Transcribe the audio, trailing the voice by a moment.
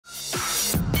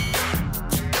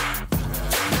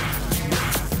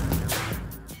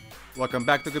Welcome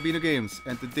back to Gabino Games,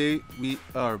 and today we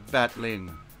are battling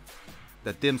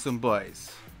the DimsumBoys,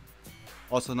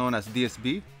 also known as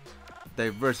DSB,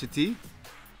 Diversity,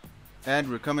 and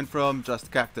we're coming from Just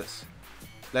Cactus.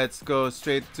 Let's go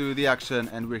straight to the action,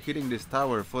 and we're hitting this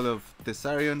tower full of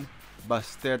Thessarion,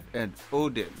 Bastet, and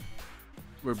Odin.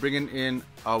 We're bringing in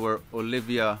our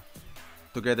Olivia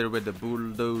together with the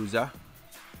Bulldozer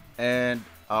and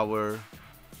our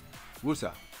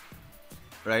Wusa,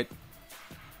 right?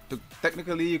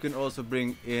 Technically, you can also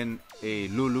bring in a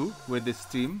Lulu with this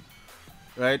team,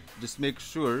 right? Just make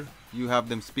sure you have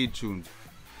them speed tuned.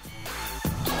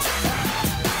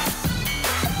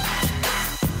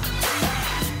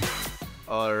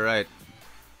 Alright,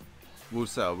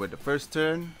 Wusa with the first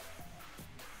turn.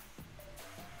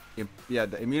 Yeah,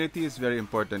 the immunity is very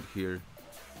important here,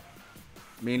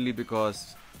 mainly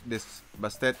because this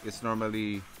Bastet is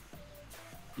normally,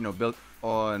 built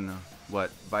on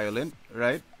what? Violent,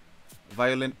 right?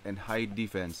 Violent and high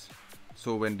defense.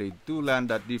 So when they do land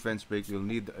that defense break, you'll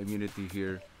need the immunity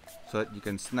here so that you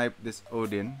can snipe this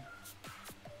Odin.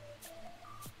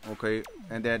 Okay,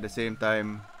 and then at the same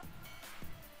time,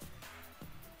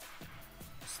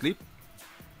 sleep?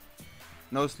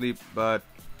 No sleep, but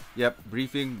yep,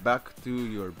 briefing back to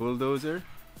your Bulldozer.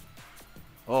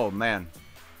 Oh man.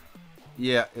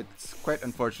 Yeah, it's quite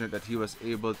unfortunate that he was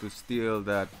able to steal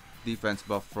that defense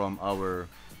buff from our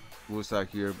Wusa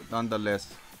here, but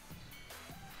nonetheless,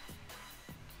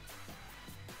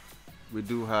 we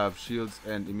do have shields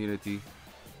and immunity.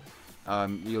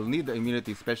 You'll need the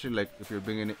immunity, especially like if you're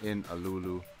bringing in a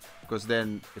Lulu, because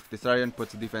then if Thessarion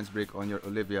puts a defense break on your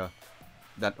Olivia,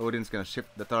 that Odin's gonna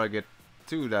shift the target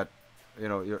to that,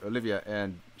 your Olivia,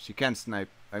 and she can snipe.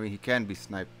 I mean, he can be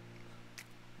sniped,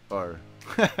 or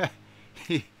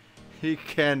he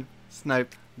can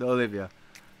snipe the Olivia.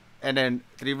 And then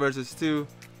 3 versus 2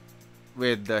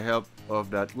 with the help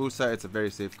of that Wusa. It's a very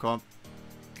safe comp.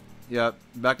 Yeah,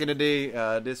 back in the day,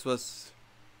 this was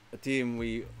a team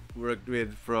we worked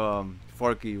with from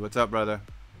Forky. What's up, brother?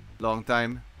 Long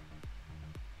time.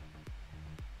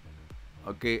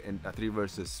 Okay, and a 3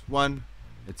 versus 1,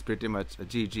 it's pretty much a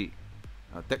GG.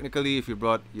 Technically, if you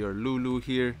brought your Lulu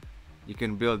here, you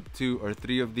can build 2 or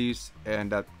 3 of these,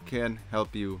 and that can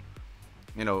help you,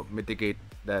 mitigate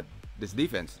this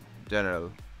defense in general.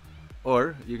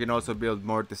 Or you can also build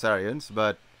more Thessarions,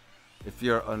 but if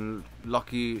you're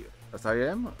unlucky as I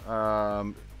am,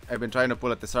 I've been trying to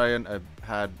pull a Thessarion. I've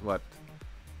had what,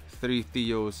 3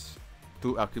 Theos,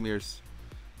 2 Alchemirs,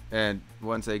 and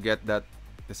once I get that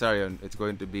Thessarion, it's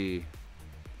going to be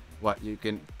what you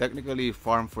can technically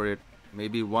farm for it,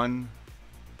 maybe one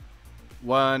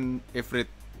Ifrit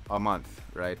a month,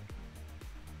 right?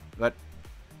 But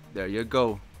there you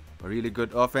go, a really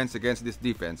good offense against this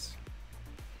defense.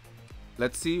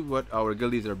 Let's see what our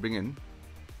guildies are bringing.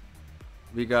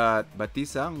 We got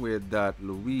Batisang with that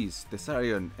Luis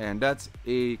Thessarion, and that's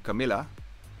a Camilla.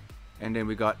 And then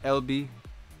we got LB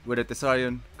with a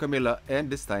Thessarion, Camilla, and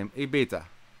this time a Beta.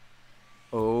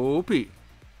 OP.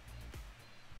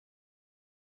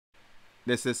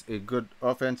 This is a good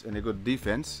offense and a good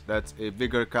defense. That's a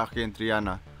Vigor, Kaki, and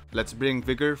Triana. Let's bring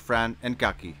Vigor, Fran, and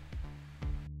Kaki.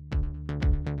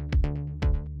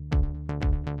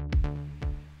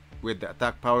 With the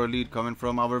attack power lead coming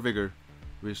from our Vigor,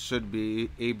 we should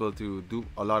be able to do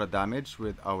a lot of damage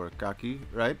with our Kaki,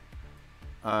 right?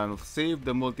 Save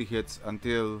the multi-hits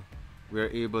until we're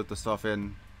able to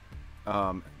soften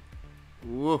the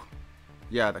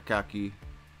Kaki.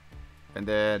 And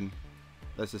then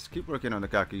let's just keep working on the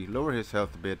Kaki, lower his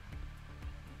health a bit.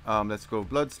 Let's go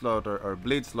Blood Slaughter or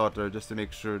Blade Slaughter just to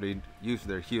make sure they use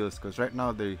their heals, because right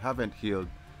now they haven't healed.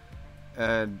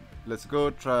 And let's go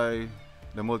try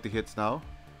the multi-hits now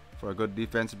for a good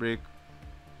defense break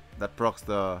that procs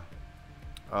the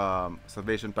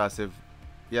salvation passive.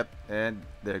 Yep, and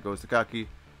there goes the Kaki.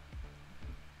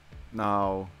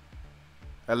 Now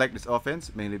I like this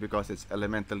offense mainly because it's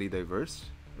elementally diverse,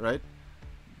 right?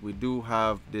 We do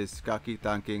have this Kaki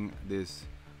tanking this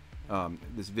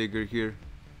this Vigor here.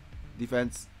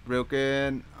 Defense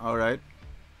broken. Alright,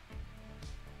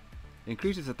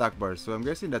 increases attack bars, so I'm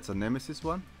guessing that's a Nemesis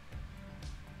one.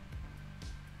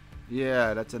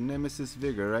 Yeah, that's a Nemesis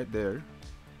Vigor right there.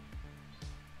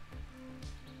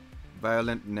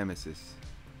 Violent Nemesis.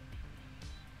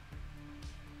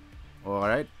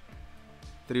 Alright,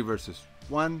 3 versus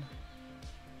 1.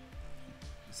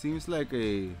 Seems like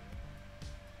a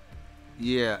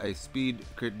speed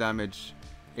crit damage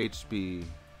HP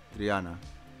Triana.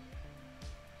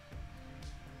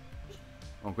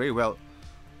 Okay, well,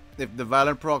 if the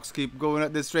Violent procs keep going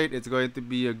at this rate, it's going to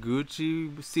be a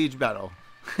Gucci siege battle.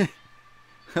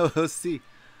 We'll see.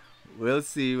 We'll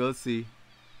see, we'll see.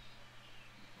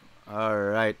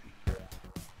 Alright.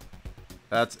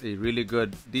 That's a really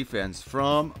good defense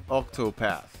from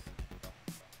Octopath.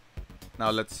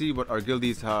 Now let's see what our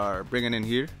guildies are bringing in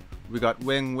here. We got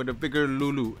Weng with a bigger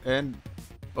Lulu and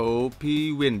OP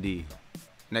Windy.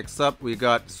 Next up we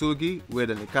got Sulgi with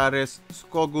an Icaris,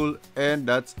 Skogul, and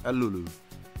that's a Lulu.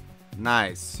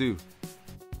 Nice, Sue.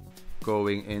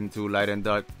 Going into Light and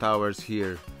Dark Towers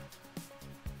here.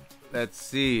 Let's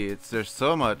see, there's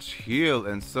so much heal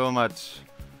and so much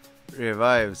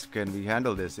revives. Can we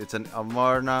handle this? It's an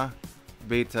Amarna,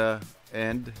 Beta,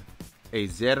 and a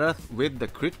Zerath with the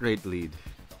crit rate lead.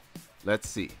 Let's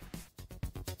see.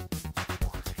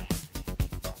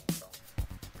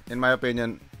 In my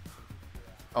opinion,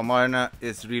 Amarna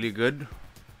is really good,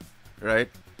 right?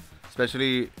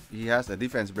 Especially he has a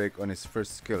defense break on his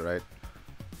first skill, right?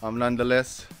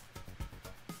 Nonetheless,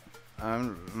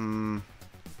 I'm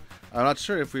not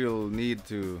sure if we'll need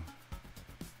to.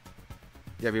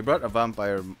 Yeah, we brought a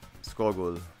vampire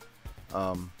Skogul.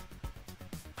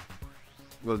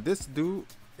 Will this do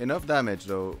enough damage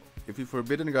though? If we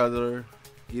Forbidden Gather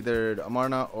either the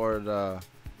Amarna or the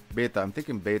Beta, I'm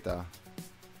thinking Beta.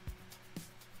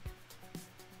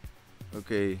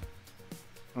 Okay,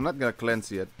 I'm not gonna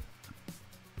cleanse yet.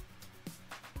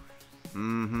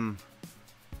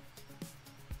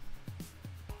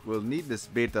 We'll need this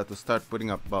Beta to start putting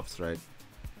up buffs, right?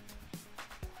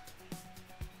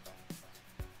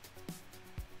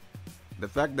 The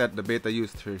fact that the Beta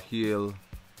used her heal,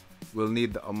 will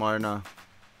need the Amarna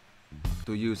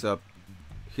to use up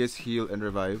his heal and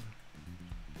revive.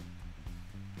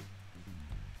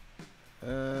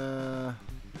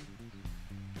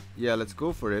 Yeah, let's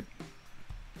go for it.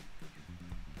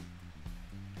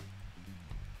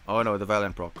 Oh no, the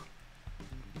Valiant proc.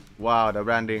 Wow, the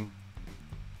branding.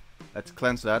 Let's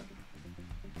cleanse that.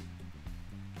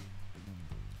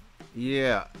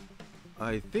 Yeah,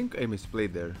 I think I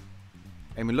misplayed there.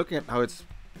 I mean, looking at how it's...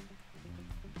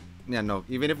 Yeah, no,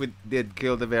 even if we did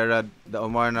kill the Verad, the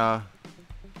Amarna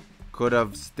could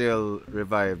have still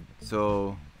revived.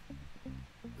 So,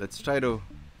 let's try to...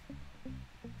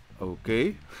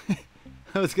 Okay.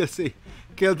 I was gonna say,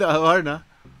 kill the Amarna.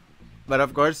 But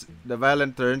of course, the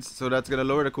Violent turns, so that's gonna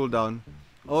lower the cooldown.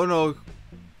 Oh no.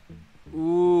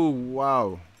 Ooh,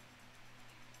 wow.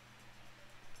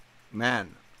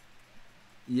 Man.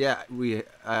 Yeah, we...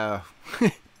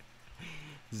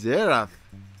 Zerath.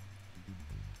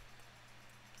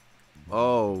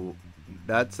 Oh,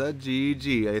 that's a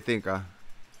GG, I think.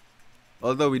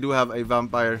 Although we do have a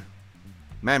vampire.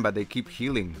 Man, but they keep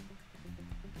healing.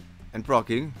 And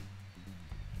proccing.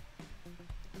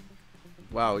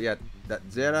 Wow, yeah, that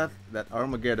Zerath, that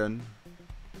Armageddon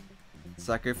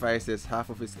sacrifices half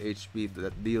of his HP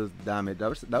that deals damage.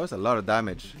 That was a lot of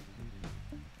damage.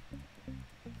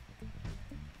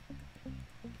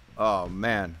 Oh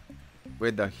man,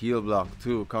 with the heal block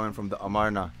too coming from the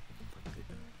Amarna.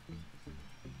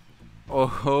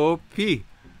 OP.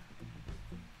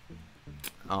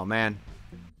 Oh man.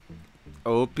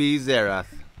 OP Zerath.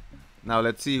 Now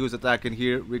let's see who's attacking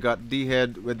here. We got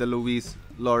D-Head with the Luis,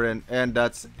 Lauren, and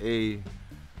that's a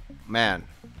man,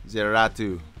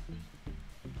 Zeratu.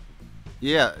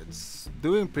 Yeah, it's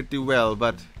doing pretty well,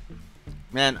 but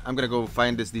man, I'm gonna go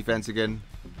find this defense again.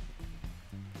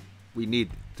 We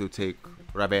need to take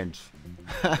revenge.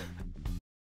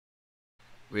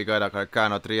 We got a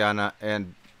Carcano, Triana,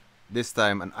 and this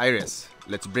time an Iris.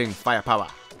 Let's bring firepower.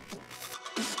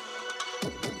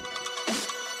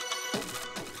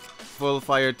 Full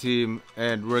fire team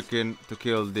and working to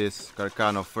kill this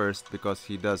Carcano first because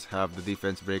he does have the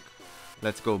defense break.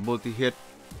 Let's go multi-hit.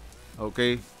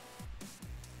 Okay.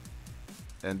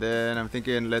 And then I'm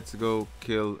thinking let's go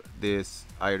kill this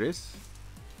Iris.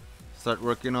 Start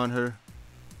working on her.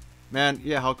 Man,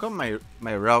 yeah, how come my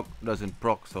Rauk doesn't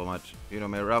proc so much? You know,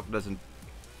 my Rauk doesn't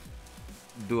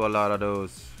do a lot of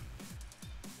those.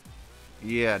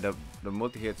 Yeah, the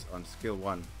multi-hits on skill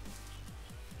 1.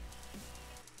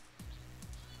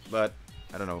 But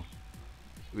I don't know.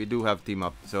 We do have team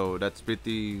up, so that's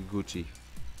pretty Gucci.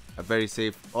 A very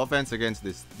safe offense against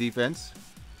this defense.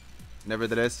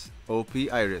 Nevertheless, OP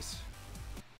Iris.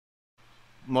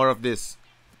 More of this.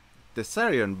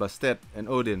 Tessarion, Bastet, and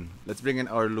Odin. Let's bring in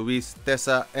our Luis,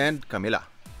 Tessa, and Camilla.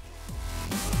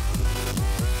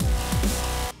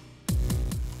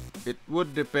 It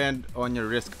would depend on your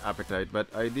risk appetite, but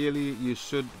ideally you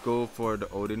should go for the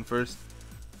Odin first.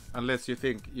 Unless you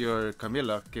think your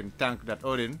Camilla can tank that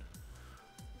Odin.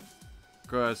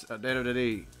 Because at the end of the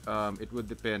day, it would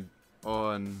depend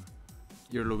on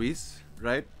your Luis,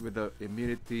 right? With the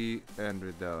immunity and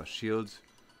with the shields.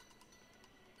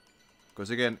 Because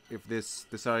again, if this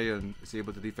Thessarian is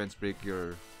able to defense break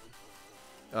your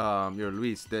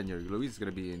Luis, then your Luis is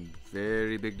gonna be in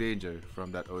very big danger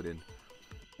from that Odin.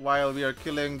 While we are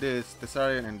killing this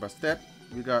Thessarian and Bastet,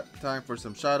 we got time for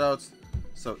some shoutouts.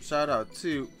 So shout out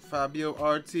to Fabio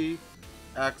RT,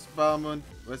 Axe Balmond,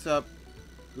 what's up?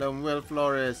 Lemuel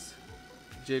Flores,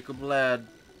 Jacob Ladd,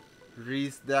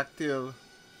 Reese Dactyl,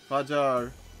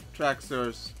 Fajar,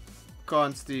 Traxers,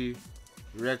 Consti,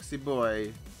 Rexy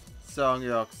Boy,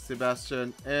 Songyok,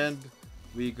 Sebastian, and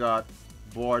we got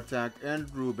Bortank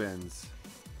and Rubens.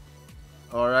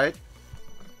 Alright.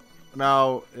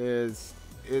 Now it's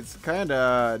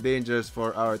kinda dangerous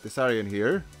for our Thessarian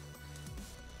here.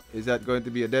 Is that going to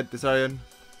be a dead Thessarian?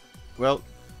 Well,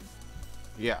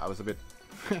 yeah, I was a bit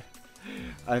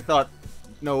I thought,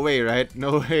 no way, right?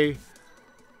 No way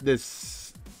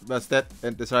this Bastet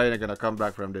and Thessarian are gonna come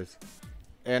back from this.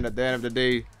 And at the end of the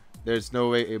day, there's no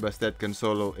way a Bastet can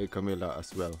solo a Camilla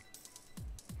as well.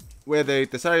 Whether a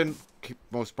Thessarian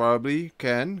most probably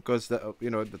can, because the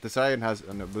the Thessarian has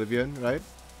an Oblivion, right?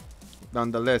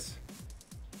 Nonetheless,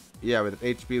 yeah, with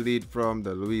an HP lead from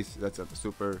the Luis, that's a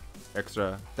super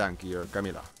extra tankier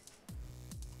Camilla.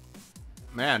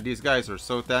 Man, these guys are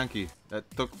so tanky. That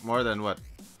took more than what?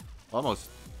 Almost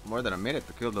more than a minute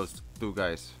to kill those two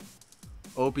guys.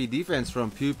 OP defense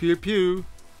from Pew Pew Pew.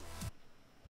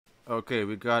 Okay,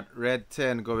 we got red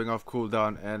 10 going off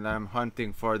cooldown, and I'm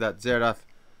hunting for that Zerath.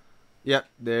 Yep,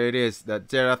 there it is, that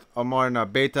Zerath Amarna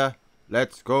beta.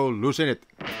 Let's go loosen it.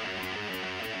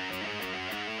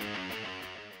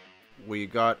 We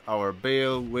got our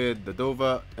Bale with the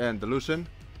Dova and the Lucian.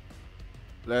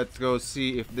 Let's go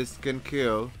see if this can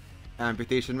kill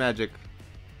Amputation Magic.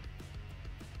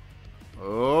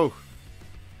 Oh,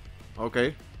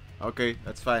 okay, okay,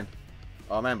 that's fine.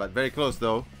 Oh man, but very close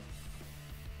though.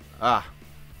 Ah,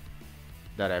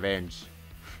 that revenge.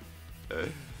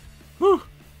 Whew.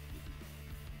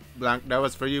 Blank, that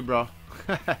was for you, bro.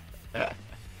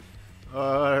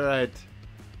 Alright.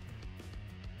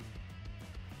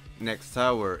 Next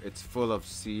tower, it's full of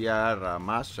Ciara,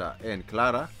 Masha, and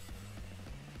Clara.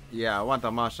 Yeah, I want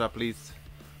a Masha, please.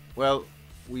 Well,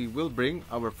 we will bring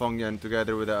our Fongyan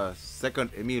together with a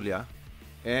second Emilia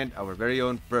and our very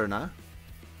own Perna.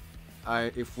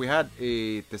 If we had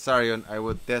a Thessarian, I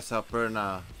would Tessa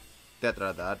Perna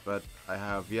Tetra that, but I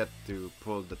have yet to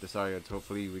pull the Thessarians.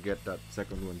 Hopefully we get that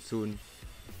second one soon.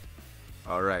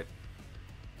 Alright.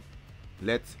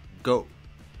 Let's go.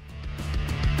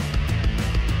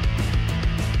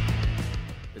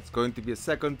 It's going to be a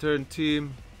second turn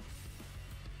team.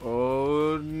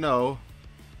 Oh no.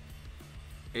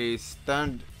 A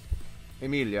stunned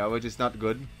Emilia, which is not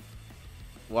good.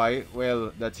 Why?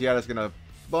 Well, that Ciara's gonna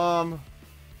bomb.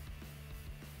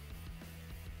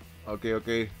 Okay,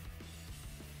 okay.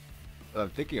 I'm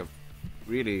thinking of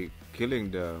really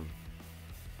killing the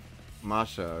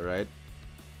Masha, right?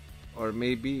 Or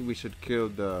maybe we should kill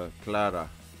the Clara,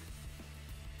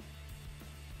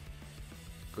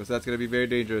 because that's gonna be very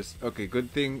dangerous. Okay,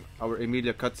 good thing our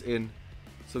Emilia cuts in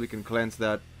so we can cleanse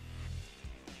that.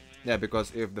 Yeah,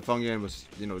 because if the Fongyan was,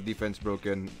 defense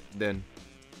broken, then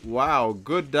wow,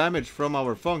 good damage from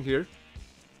our Fong here.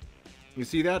 You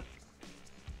see that?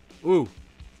 Ooh.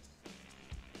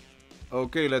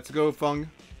 Okay, let's go, Fong.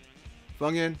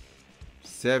 Fongyan.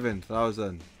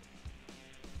 7,000.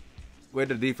 With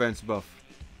the defense buff.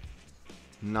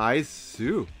 Nice.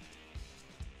 Ooh.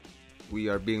 We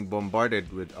are being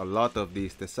bombarded with a lot of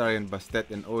these Thessarian,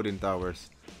 Bastet, and Odin towers.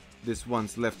 This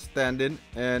one's left standing,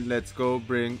 and let's go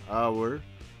bring our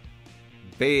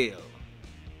Bale.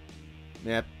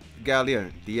 Yep,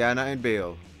 Galleon, Diana, and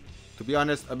Bale. To be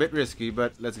honest, a bit risky,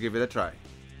 but let's give it a try.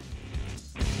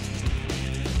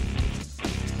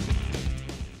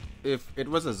 If it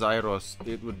was a Zyros,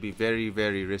 it would be very,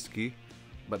 very risky.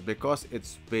 But because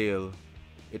it's Bale,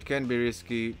 it can be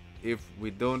risky if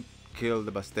we don't kill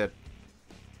the Bastet.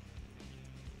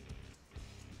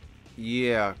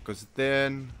 Yeah, because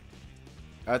then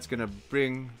that's gonna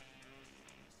bring,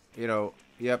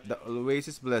 yep, the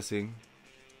Oasis Blessing.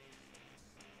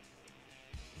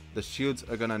 The shields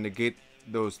are gonna negate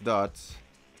those dots.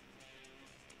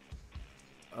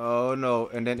 Oh no,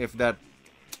 and then if that,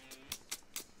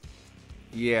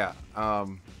 yeah,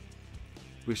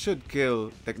 we should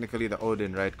kill technically the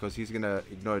Odin, right? Because he's gonna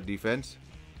ignore defense.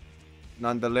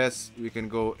 Nonetheless, we can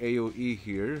go AoE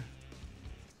here,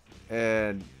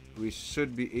 and we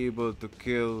should be able to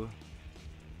kill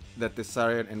the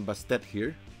Thessarian and Bastet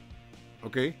here.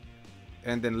 Okay,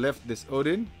 and then left this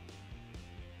Odin.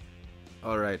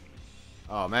 Alright.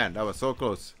 Oh man, that was so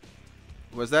close.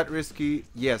 Was that risky?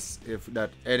 Yes, if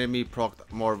that enemy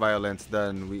procced more violence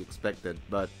than we expected,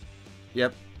 but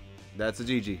Yep, that's a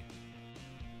GG.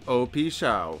 OP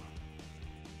Shao.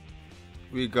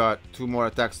 We got 2 more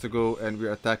attacks to go and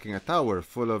we're attacking a tower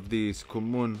full of these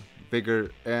Kumun,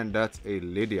 Vigor, and that's a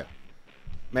Lydia.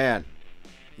 Man,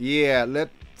 yeah,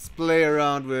 let's play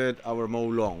around with our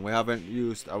Molong. We haven't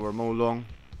used our Molong.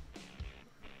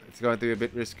 It's going to be a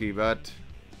bit risky, but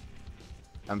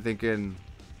I'm thinking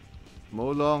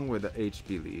Molong with the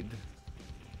HP lead.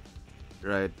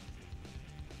 Right.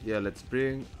 Yeah, let's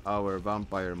bring our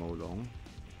Vampire Molong.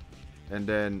 And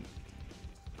then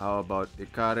how about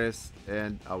Icaris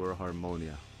and our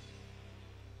Harmonia?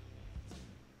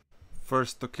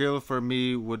 First to kill for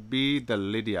me would be the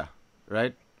Lydia,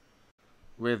 right?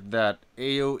 With that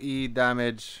AoE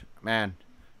damage, man,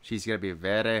 she's gonna be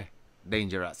very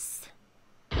dangerous.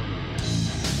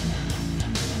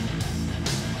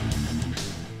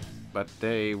 But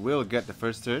they will get the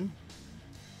first turn.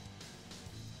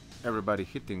 Everybody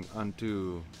hitting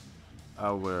onto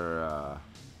our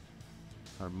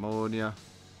Harmonia.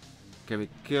 Can we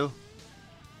kill?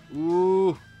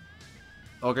 Ooh.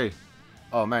 Okay.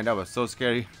 Oh man, that was so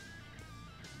scary.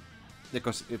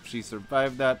 Because if she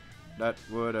survived that, that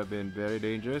would have been very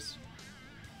dangerous.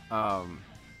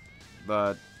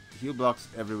 But heal blocks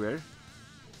everywhere.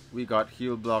 We got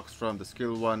heal blocks from the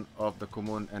skill 1 of the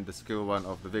Kumun and the skill 1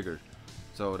 of the Vigor.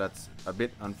 So that's a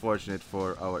bit unfortunate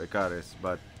for our Icaris,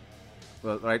 but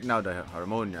well, right now the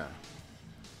Harmonia.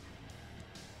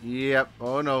 Yep,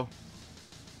 oh no.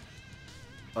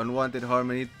 Unwanted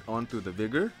harmony onto the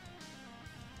Vigor.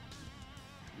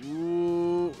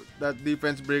 Ooh, that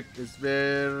defense break is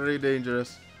very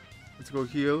dangerous. Let's go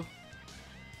heal.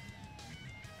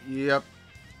 Yep.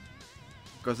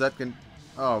 Because that can...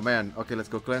 Oh man, okay, let's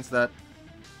go cleanse that.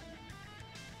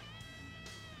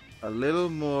 A little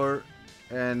more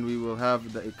and we will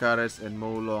have the Icaris and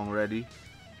Molong ready.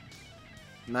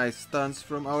 Nice stunts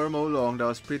from our Molong, that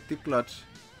was pretty clutch.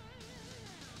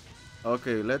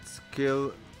 Okay, let's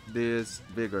kill this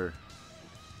Vigor.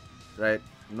 Right,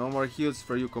 no more heals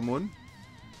for you, Kumun.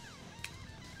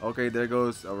 Okay, there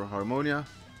goes our Harmonia.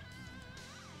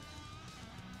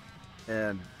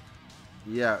 And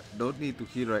yeah, don't need to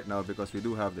heal right now because we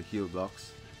do have the heal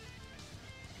blocks.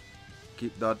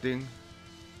 Keep dotting.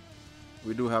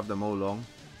 We do have the Molong.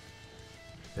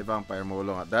 A Vampire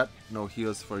Molong at that. No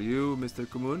heals for you, Mr.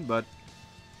 Kumun, but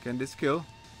can this kill?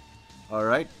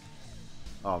 Alright.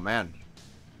 Oh man.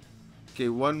 Okay,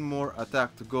 one more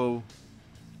attack to go.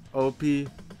 OP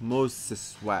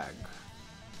Moses Swag.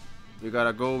 We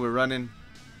gotta go, we're running.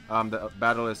 The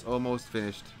battle is almost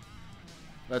finished.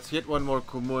 Let's hit one more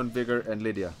Kumun, Vigor, and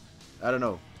Lydia. I don't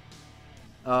know.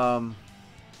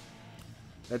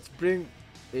 Let's bring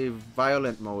a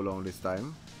Violent Molong this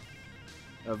time.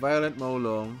 A Violent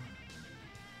Molong.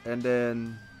 And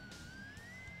then...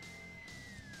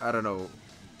 I don't know.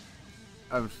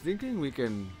 I'm thinking we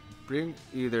can bring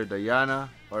either Diana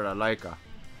or a Laika.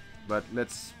 But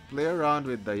let's play around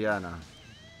with Diana.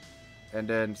 And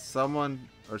then someone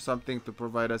or something to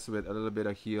provide us with a little bit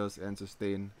of heals and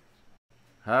sustain.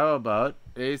 How about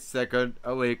a second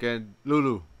awakened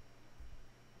Lulu?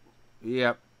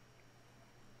 Yep.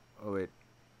 Oh wait.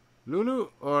 Lulu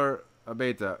or a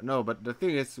beta? No, but the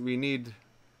thing is we need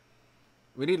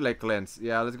like cleanse.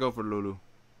 Yeah, let's go for Lulu.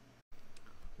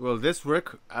 Will this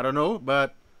work? I don't know,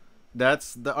 but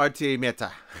that's the RTA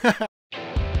meta.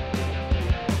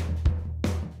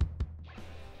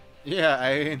 Yeah,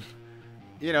 I mean,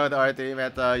 you know, the RTA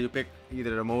meta, you pick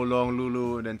either the Molong,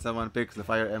 Lulu, and then someone picks the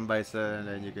Fire M Bison, and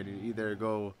then you can either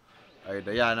go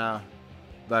Diana.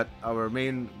 But our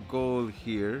main goal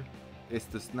here is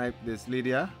to snipe this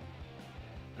Lydia.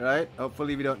 Right?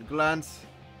 Hopefully we don't glance.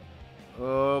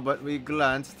 Oh, but we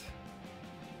glanced.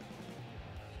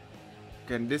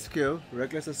 Can this kill?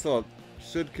 Reckless Assault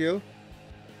should kill.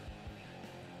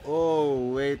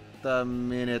 Oh, wait a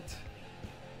minute.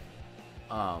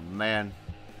 Oh man.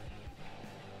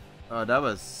 Oh, that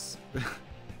was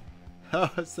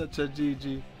that was such a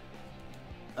GG.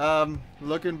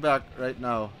 Looking back right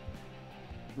now,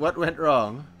 what went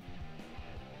wrong?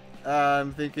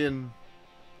 I'm thinking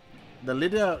the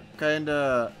Lydia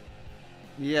kinda,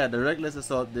 yeah, the Reckless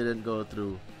Assault didn't go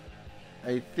through.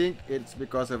 I think it's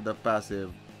because of the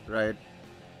passive, right?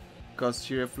 Because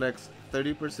she reflects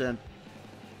 30%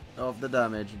 of the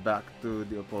damage back to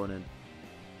the opponent.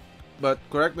 But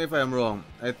correct me if I'm wrong,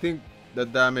 I think the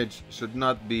damage should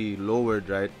not be lowered,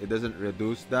 right? It doesn't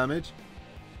reduce damage.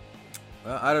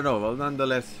 I don't know. Well,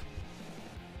 nonetheless,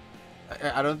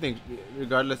 I don't think,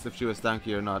 regardless if she was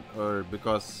tanky or not, or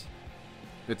because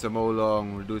it's a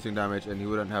Molong reducing damage and he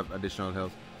wouldn't have additional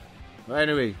health. But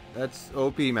anyway, that's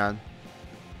OP, man.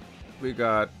 We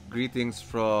got greetings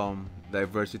from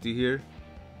diversity here.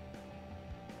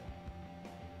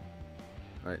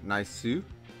 Alright, nice Sue.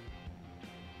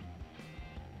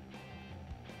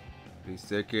 Please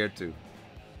take care too.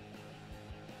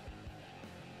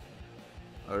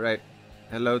 Alright,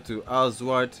 hello to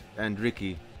Alswart and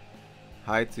Ricky.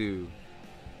 Hi to,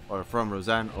 or from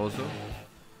Roseanne also.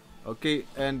 Okay,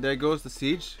 and there goes the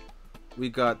siege. We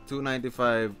got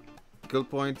 295 kill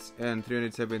points and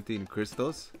 317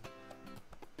 crystals.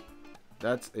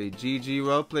 That's a GG,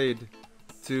 well played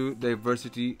to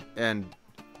Diversity and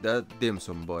the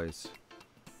DimsumBoys.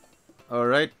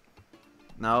 Alright,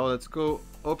 now let's go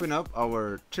open up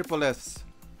our Triple S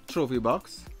trophy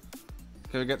box.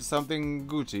 Can we get something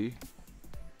Gucci?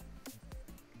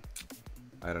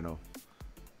 I don't know.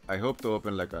 I hope to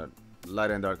open like a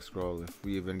light and dark scroll if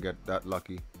we even get that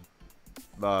lucky.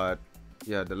 But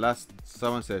yeah, the last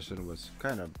summon session was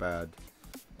kind of bad.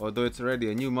 Although it's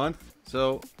already a new month,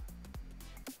 so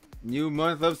new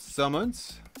month of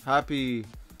summons. Happy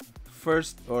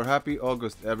 1st or happy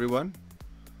August everyone.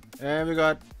 And we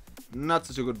got not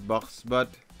such a good box, but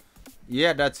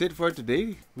yeah, that's it for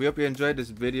today. We hope you enjoyed this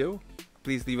video.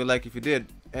 Please leave a like if you did,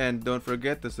 and don't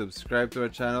forget to subscribe to our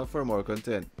channel for more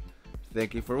content.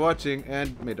 Thank you for watching,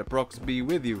 and may the procs be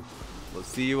with you. We'll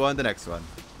see you on the next one.